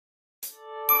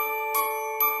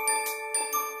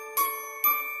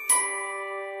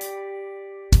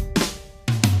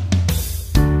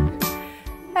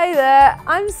there,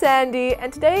 I'm Sandy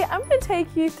and today I'm going to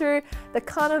take you through the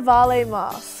Carnivale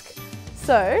mask.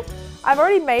 So, I've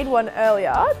already made one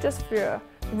earlier, just for your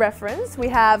reference. We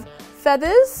have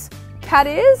feathers, cat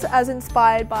ears as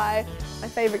inspired by my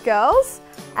favourite girls,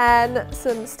 and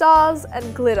some stars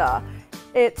and glitter.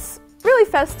 It's really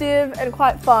festive and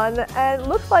quite fun and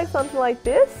looks like something like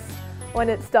this when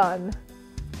it's done.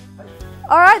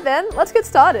 Alright then, let's get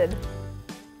started.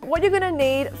 What you're going to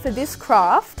need for this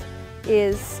craft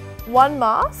is one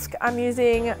mask. I'm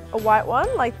using a white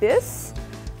one like this,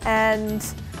 and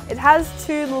it has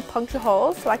two little puncture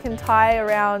holes so I can tie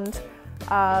around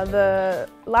the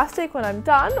elastic when I'm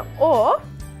done, or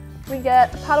we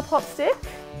get a paddle pop stick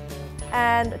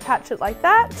and attach it like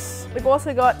that. We've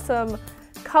also got some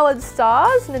coloured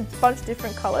stars in a bunch of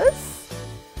different colours.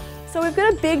 So we've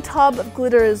got a big tub of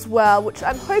glitter as well, which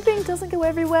I'm hoping doesn't go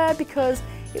everywhere because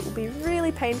it will be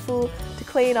really painful to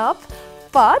clean up,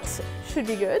 but should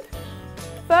be good.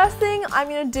 First thing I'm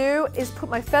going to do is put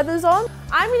my feathers on.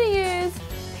 I'm going to use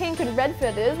pink and red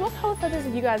feathers. What colour feathers are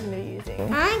you guys going to be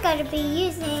using? I'm going to be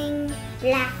using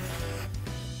black.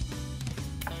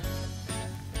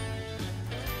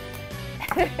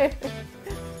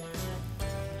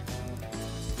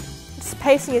 Just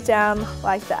pasting it down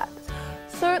like that.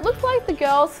 So it looks like the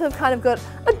girls have kind of got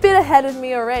a bit ahead of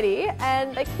me already,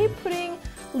 and they keep putting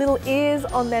little ears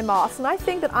on their masks, and I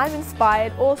think that I'm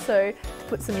inspired also to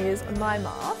put some ears on my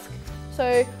mask.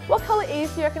 So what colour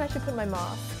ears do you reckon I should put on my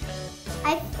mask?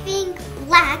 I think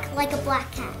black, like a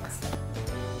black cat.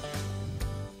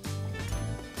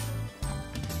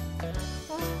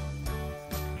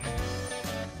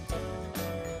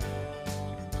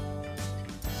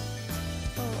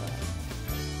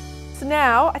 So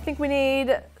now I think we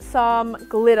need some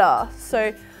glitter. So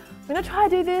I'm going to try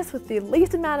to do this with the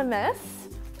least amount of mess.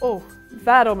 Oh,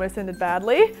 that almost ended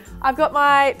badly. I've got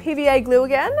my PVA glue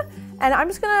again, and I'm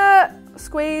just going to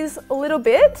squeeze a little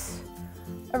bit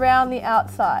around the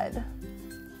outside.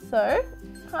 So,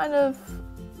 kind of.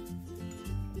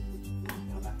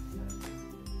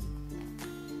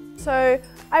 So,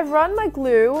 I've run my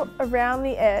glue around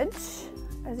the edge,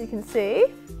 as you can see.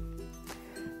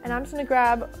 And I'm just going to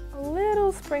grab a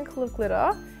little sprinkle of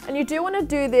glitter. And you do want to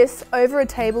do this over a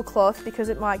tablecloth because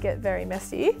it might get very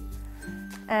messy.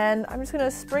 And I'm just going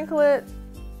to sprinkle it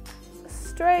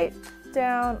straight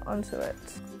down onto it.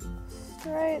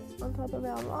 Straight on top of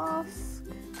our mask.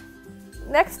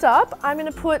 Next up, I'm going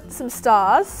to put some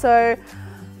stars. So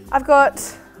I've got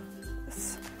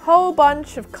this whole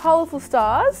bunch of colourful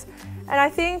stars. And I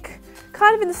think,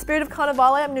 kind of in the spirit of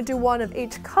Carnivale, I'm going to do one of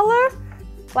each colour,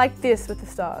 like this with the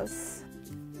stars.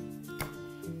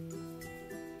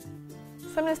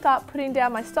 So I'm going to start putting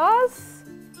down my stars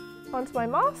onto my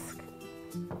mask.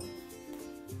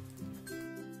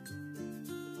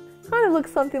 Kind of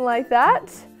looks something like that.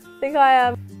 I think I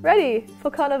am ready for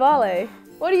Carnivale.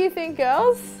 What do you think,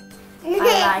 girls?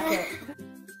 I like it.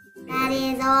 That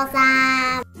is awesome.